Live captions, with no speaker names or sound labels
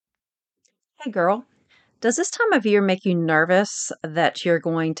Hey girl, does this time of year make you nervous that you're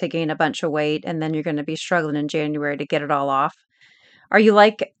going to gain a bunch of weight and then you're going to be struggling in January to get it all off? Are you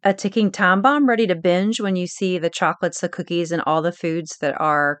like a ticking time bomb ready to binge when you see the chocolates, the cookies, and all the foods that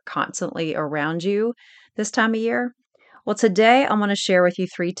are constantly around you this time of year? Well, today I want to share with you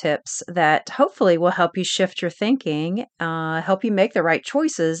three tips that hopefully will help you shift your thinking, help you make the right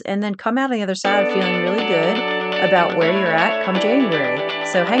choices, and then come out on the other side feeling really good about where you're at come January.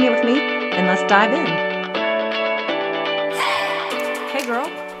 So hang in with me and let's dive in. Hey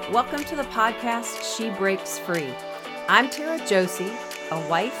girl, welcome to the podcast She Breaks Free. I'm Tara Josie, a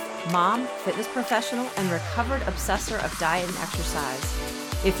wife, mom, fitness professional, and recovered obsessor of diet and exercise.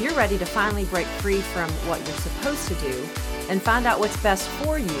 If you're ready to finally break free from what you're supposed to do and find out what's best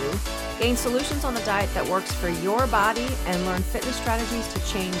for you, gain solutions on the diet that works for your body, and learn fitness strategies to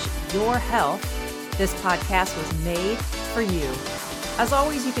change your health, this podcast was made for you. As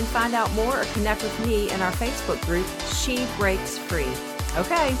always, you can find out more or connect with me in our Facebook group, She Breaks Free.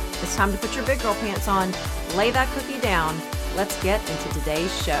 Okay, it's time to put your big girl pants on, lay that cookie down. Let's get into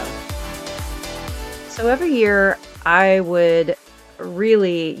today's show. So every year I would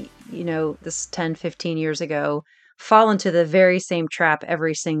really, this 10, 15 years ago, fall into the very same trap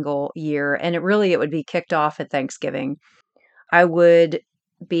every single year. And it would be kicked off at Thanksgiving. I would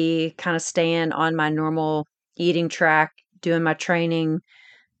be kind of staying on my normal eating track, doing my training,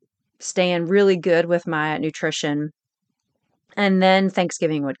 staying really good with my nutrition. And then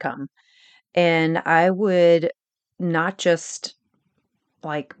Thanksgiving would come. And I would not just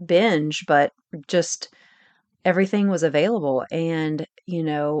like binge, but just everything was available. And,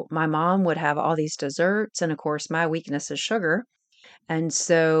 my mom would have all these desserts. And of course, my weakness is sugar. And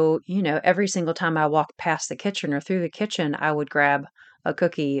so, every single time I walked past the kitchen or through the kitchen, I would grab a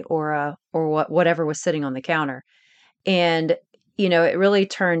cookie or whatever was sitting on the counter. And, it really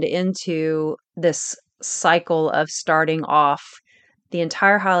turned into this cycle of starting off the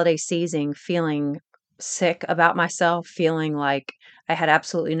entire holiday season feeling sick about myself, feeling like I had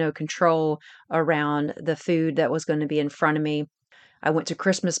absolutely no control around the food that was going to be in front of me. I went to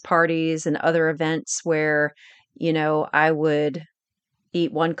Christmas parties and other events where, I would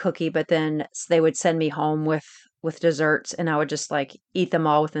eat one cookie, but then they would send me home with desserts and I would just like eat them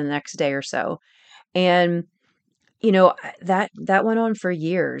all within the next day or so. And that went on for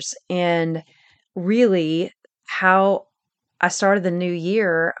years. And really, how I started the new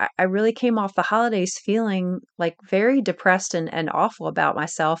year, I really came off the holidays feeling like very depressed and awful about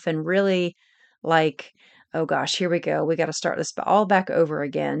myself, and really like, oh gosh, here we go. We got to start this all back over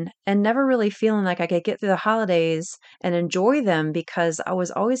again. And never really feeling like I could get through the holidays and enjoy them because I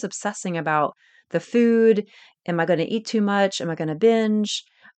was always obsessing about the food. Am I going to eat too much? Am I going to binge?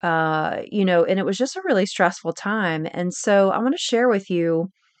 And it was just a really stressful time. And so I want to share with you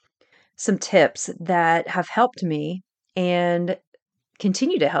some tips that have helped me and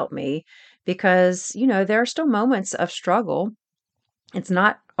continue to help me because, there are still moments of struggle. It's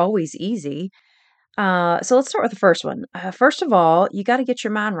not always easy. So let's start with the first one. First of all, you got to get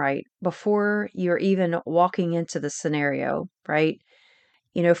your mind right before you're even walking into the scenario, right?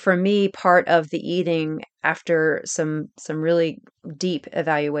 For me, part of the eating after some really deep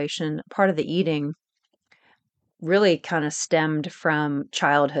evaluation, part of the eating really kind of stemmed from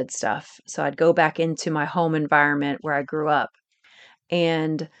childhood stuff. So I'd go back into my home environment where I grew up,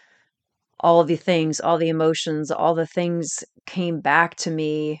 and all the things, all the emotions, all the things came back to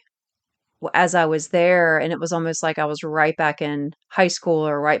me as I was there. And it was almost like I was right back in high school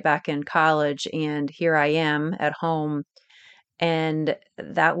or right back in college. And here I am at home. And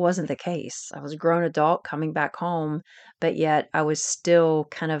that wasn't the case. I was a grown adult coming back home, but yet I was still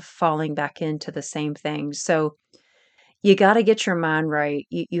kind of falling back into the same things. So you got to get your mind right.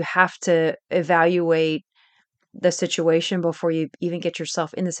 You have to evaluate the situation before you even get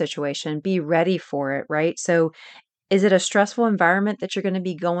yourself in the situation. Be ready for it, right? So, is it a stressful environment that you're going to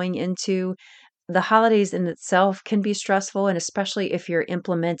be going into? The holidays in itself can be stressful, and especially if you're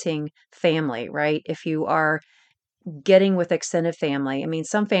implementing family, right? If you are getting with extended family. I mean,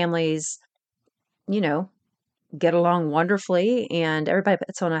 some families, you know, get along wonderfully and everybody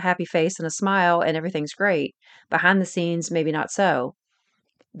puts on a happy face and a smile and everything's great. Behind the scenes, maybe not so.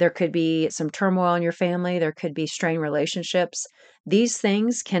 There could be some turmoil in your family. There could be strained relationships. These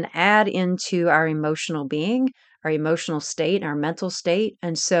things can add into our emotional being, our emotional state, our mental state.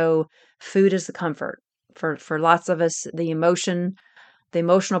 And so food is the comfort. For lots of us, the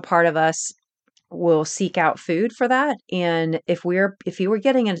emotional part of us will seek out food for that. And if you were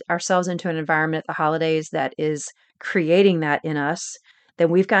getting ourselves into an environment at the holidays that is creating that in us, then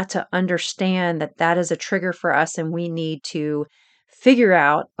we've got to understand that that is a trigger for us and we need to figure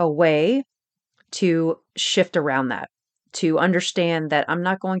out a way to shift around that, to understand that I'm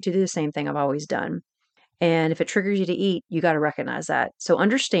not going to do the same thing I've always done. And if it triggers you to eat, you got to recognize that. So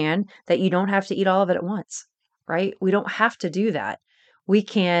understand that you don't have to eat all of it at once, right? We don't have to do that. We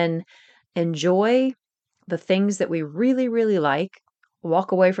can enjoy the things that we really, really like,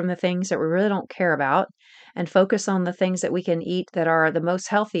 walk away from the things that we really don't care about, and focus on the things that we can eat that are the most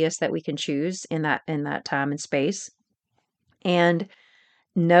healthiest that we can choose in that time and space. And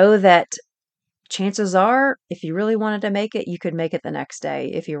know that chances are, if you really wanted to make it, you could make it the next day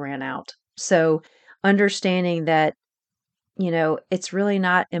if you ran out. So understanding that, it's really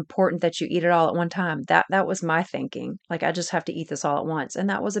not important that you eat it all at one time. That was my thinking. Like, I just have to eat this all at once. And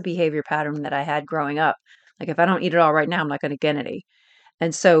that was a behavior pattern that I had growing up. Like, if I don't eat it all right now, I'm not going to get any.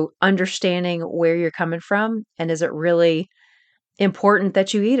 And so understanding where you're coming from, and is it really important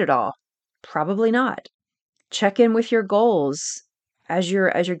that you eat it all? Probably not. Check in with your goals. As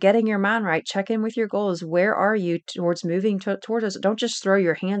you're getting your mind right, check in with your goals. Where are you towards moving towards us? Don't just throw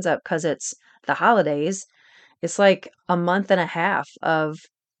your hands up because it's the holidays. It's like a month and a half of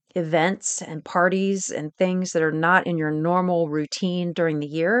events and parties and things that are not in your normal routine during the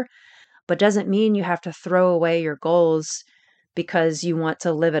year, but doesn't mean you have to throw away your goals because you want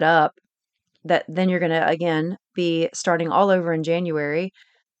to live it up. That then you're going to again be starting all over in January,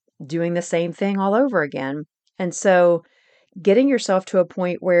 doing the same thing all over again. And so getting yourself to a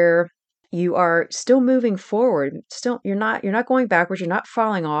point where you are still moving forward, still you're not going backwards, you're not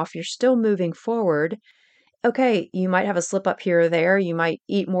falling off, you're still moving forward. Okay, you might have a slip up here or there. You might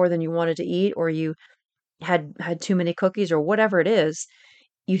eat more than you wanted to eat, or you had too many cookies, or whatever it is.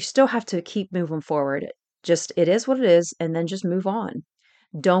 You still have to keep moving forward. Just it is what it is, and then just move on.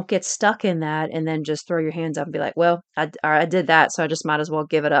 Don't get stuck in that, and then just throw your hands up and be like, "Well, I did that, so I just might as well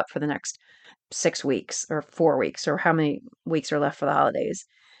give it up for the next 6 weeks or 4 weeks or how many weeks are left for the holidays."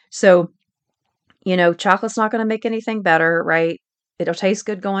 So chocolate's not going to make anything better, right? It'll taste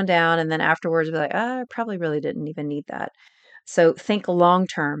good going down. And then afterwards, be like, I probably really didn't even need that. So think long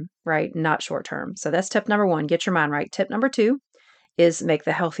term, right? Not short term. So that's tip number one, get your mind right. Tip number two is make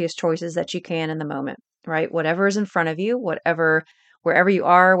the healthiest choices that you can in the moment, right? Whatever is in front of you, wherever you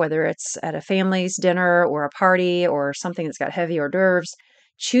are, whether it's at a family's dinner or a party or something that's got heavy hors d'oeuvres,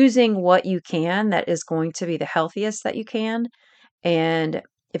 choosing what you can that is going to be the healthiest that you can. And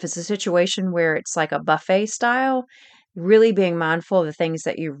if it's a situation where it's like a buffet style, really being mindful of the things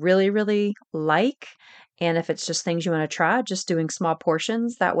that you really, really like. And if it's just things you want to try, just doing small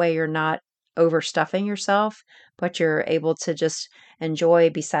portions. That way you're not overstuffing yourself, but you're able to just enjoy,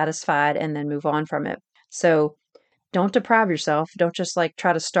 be satisfied, and then move on from it. So don't deprive yourself. Don't just like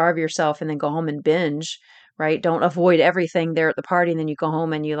try to starve yourself and then go home and binge, right? Don't avoid everything there at the party and then you go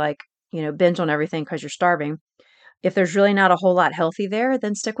home and you binge on everything because you're starving. If there's really not a whole lot healthy there,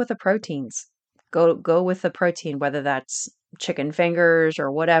 then stick with the proteins. Go with the protein, whether that's chicken fingers or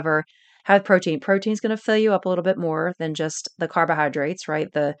whatever. Have protein. Protein's going to fill you up a little bit more than just the carbohydrates,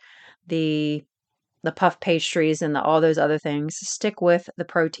 right? The the puff pastries and all those other things. Stick with the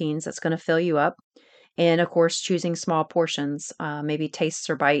proteins. That's going to fill you up. And of course, choosing small portions, maybe tastes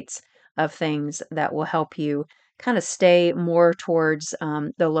or bites of things that will help you kind of stay more towards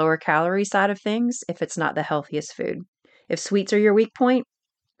the lower calorie side of things if it's not the healthiest food. If sweets are your weak point,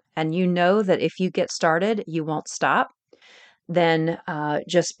 and you know that if you get started, you won't stop, then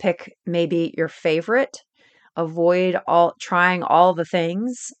just pick maybe your favorite. Avoid trying all the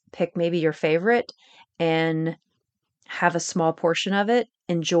things. Pick maybe your favorite and have a small portion of it,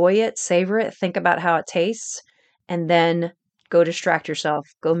 enjoy it, savor it, think about how it tastes, and then go distract yourself.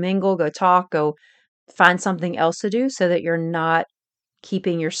 Go mingle, go talk, go find something else to do so that you're not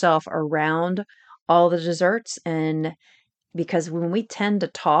keeping yourself around all the desserts. And because when we tend to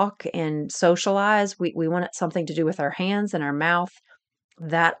talk and socialize, we want something to do with our hands and our mouth.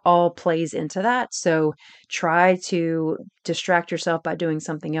 That all plays into that. So try to distract yourself by doing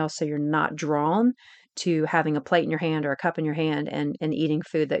something else so you're not drawn to having a plate in your hand or a cup in your hand and eating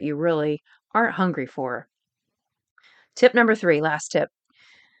food that you really aren't hungry for. Tip number three, last tip,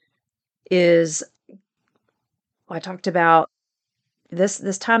 is I talked about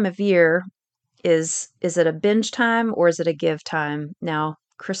this time of year. Is it a binge time or is it a give time? Now,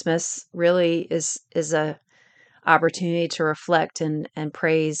 Christmas really is a opportunity to reflect and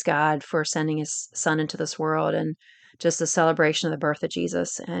praise God for sending his son into this world, and just a celebration of the birth of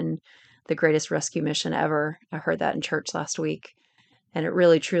Jesus and the greatest rescue mission ever. I heard that in church last week, and it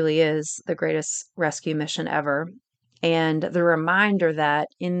really truly is the greatest rescue mission ever. And the reminder that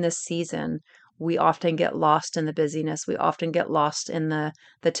in this season, we often get lost in the busyness. We often get lost in the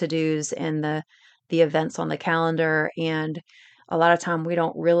to-dos and the events on the calendar. And a lot of time we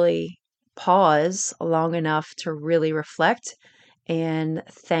don't really pause long enough to really reflect and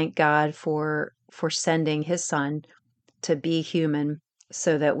thank God for sending his son to be human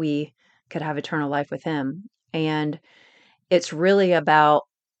so that we could have eternal life with him. And it's really about,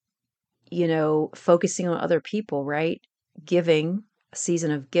 focusing on other people, right? Giving, a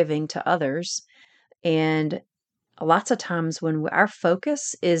season of giving to others. And lots of times when our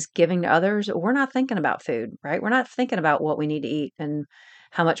focus is giving to others, we're not thinking about food, right? We're not thinking about what we need to eat and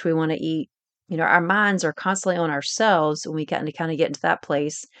how much we want to eat. Our minds are constantly on ourselves when we kind of get into that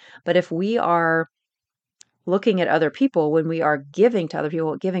place. But if we are looking at other people, when we are giving to other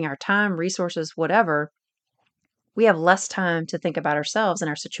people, giving our time, resources, whatever, we have less time to think about ourselves and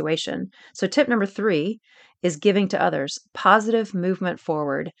our situation. So, tip number 3 is giving to others, positive movement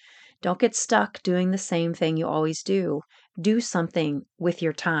forward. Don't get stuck doing the same thing you always do. Do something with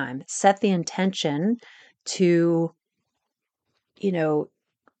your time. Set the intention to, you know,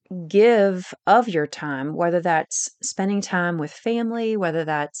 give of your time, whether that's spending time with family, whether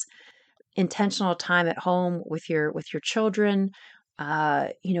that's intentional time at home with your children,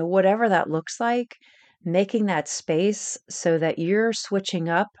 whatever that looks like, making that space so that you're switching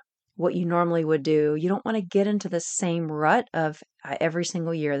up what you normally would do. You don't want to get into the same rut of every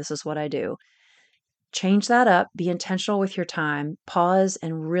single year this is what I do. Change that up, be intentional with your time, pause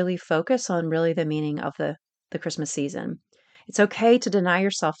and really focus on really the meaning of the Christmas season. It's okay to deny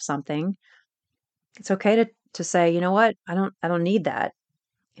yourself something. It's okay to say, you know what? I don't need that.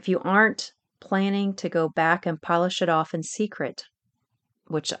 If you aren't planning to go back and polish it off in secret,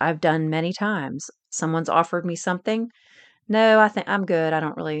 which I've done many times, someone's offered me something. No, I think I'm good. I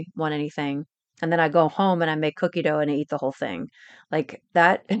don't really want anything. And then I go home and I make cookie dough and I eat the whole thing. Like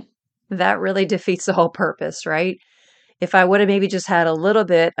that, that really defeats the whole purpose, right? If I would have maybe just had a little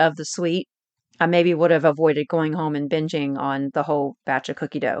bit of the sweet, I maybe would have avoided going home and binging on the whole batch of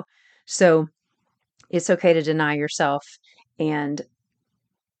cookie dough. So it's okay to deny yourself and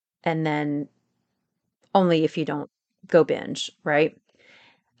then only if you don't go binge, right?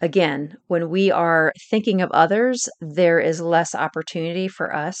 Again, when we are thinking of others, there is less opportunity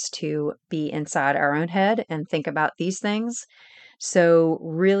for us to be inside our own head and think about these things. So,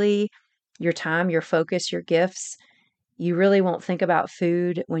 really, your time, your focus, your gifts, you really won't think about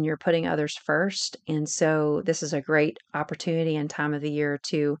food when you're putting others first. And so, this is a great opportunity and time of the year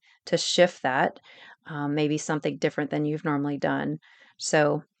to shift that, maybe something different than you've normally done.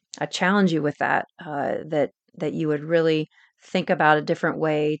 So, I challenge you with that, that you would really think about a different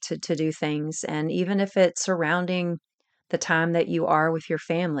way to do things. And even if it's surrounding the time that you are with your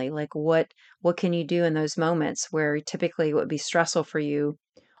family, like what can you do in those moments where typically it would be stressful for you?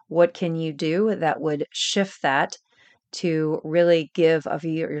 What can you do that would shift that to really give of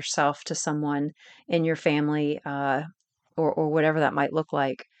yourself to someone in your family, or whatever that might look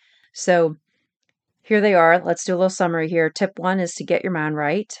like? So here they are. Let's do a little summary here. Tip 1 is to get your mind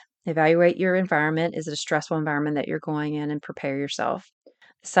right. Evaluate your environment. Is it a stressful environment that you're going in, and prepare yourself?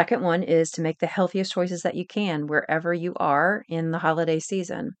 The second one is to make the healthiest choices that you can wherever you are in the holiday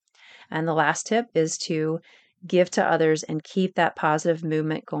season. And the last tip is to give to others and keep that positive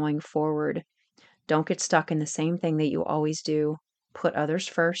movement going forward. Don't get stuck in the same thing that you always do. Put others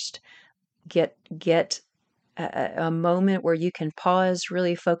first. Get a moment where you can pause,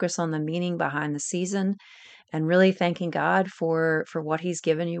 really focus on the meaning behind the season, and really thanking God for what he's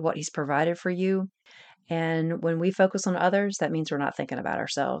given you, what he's provided for you. And when we focus on others, that means we're not thinking about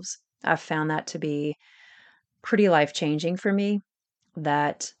ourselves. I've found that to be pretty life-changing for me,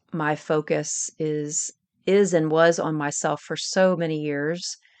 that my focus is and was on myself for so many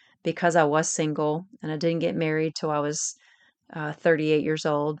years because I was single and I didn't get married till I was 38 years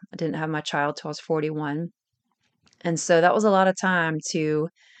old. I didn't have my child till I was 41. And so that was a lot of time to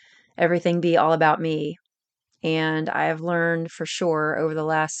everything be all about me. And I have learned for sure over the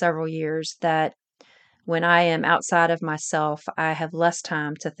last several years that when I am outside of myself, I have less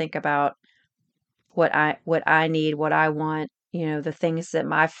time to think about what I need, what I want, the things that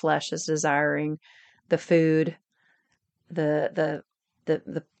my flesh is desiring, the food, the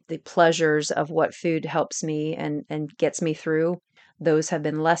the the pleasures of what food helps me and gets me through. Those have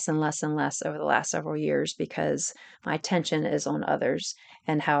been less and less and less over the last several years because my attention is on others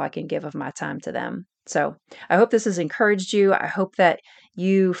and how I can give of my time to them. So I hope this has encouraged you. I hope that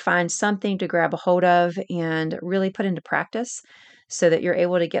you find something to grab a hold of and really put into practice so that you're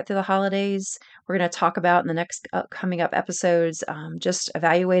able to get through the holidays. We're going to talk about in the next coming up episodes, just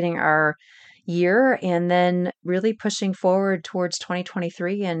evaluating our year and then really pushing forward towards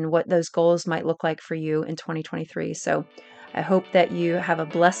 2023 and what those goals might look like for you in 2023. So I hope that you have a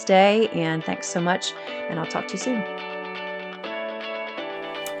blessed day, and thanks so much, and I'll talk to you soon.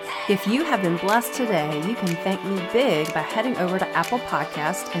 If you have been blessed today, you can thank me big by heading over to Apple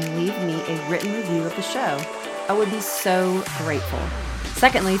Podcast and leave me a written review of the show. I would be so grateful.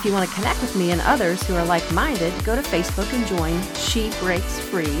 Secondly, if you want to connect with me and others who are like-minded, go to Facebook and join She Breaks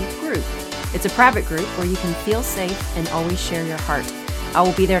Free group. It's a private group where you can feel safe and always share your heart. I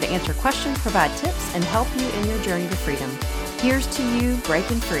will be there to answer questions, provide tips, and help you in your journey to freedom. Here's to you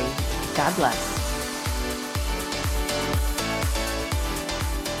breaking free. God bless.